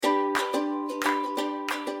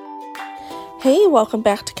Hey, welcome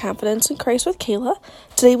back to Confidence in Christ with Kayla.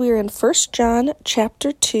 Today we are in 1 John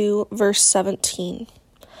chapter 2, verse 17.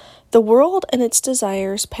 The world and its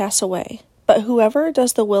desires pass away, but whoever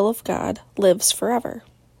does the will of God lives forever.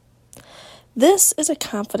 This is a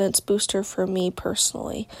confidence booster for me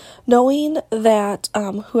personally, knowing that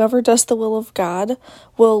whoever does the will of God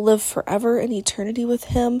will live forever in eternity with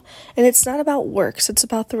Him. And it's not about works, it's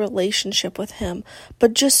about the relationship with Him.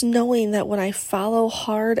 But just knowing that when I follow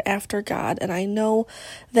hard after God and I know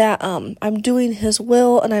that I'm doing His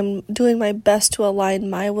will and I'm doing my best to align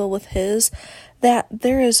my will with His, that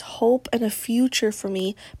there is hope and a future for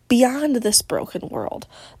me beyond this broken world.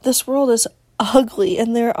 This world is ugly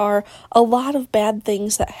and there are a lot of bad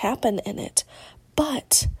things that happen in it,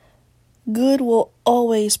 but good will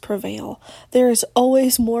always prevail. There is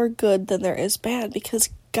always more good than there is bad because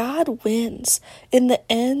God wins. In the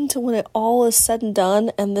end, when it all is said and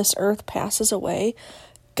done and this earth passes away,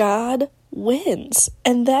 God wins.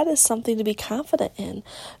 And that is something to be confident in,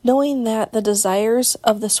 knowing that the desires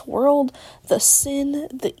of this world, the sin,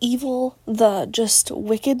 the evil, the just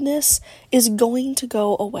wickedness is going to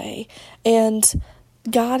go away. And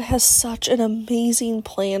God has such an amazing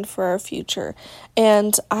plan for our future.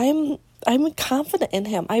 And I'm confident in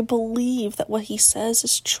Him. I believe that what He says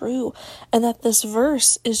is true and that this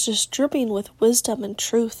verse is just dripping with wisdom and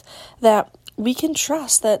truth, that we can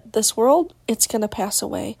trust that this world, it's going to pass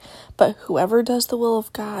away, but whoever does the will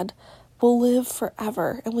of God will live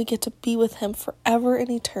forever, and we get to be with Him forever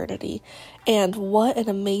in eternity. And what an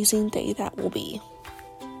amazing day that will be.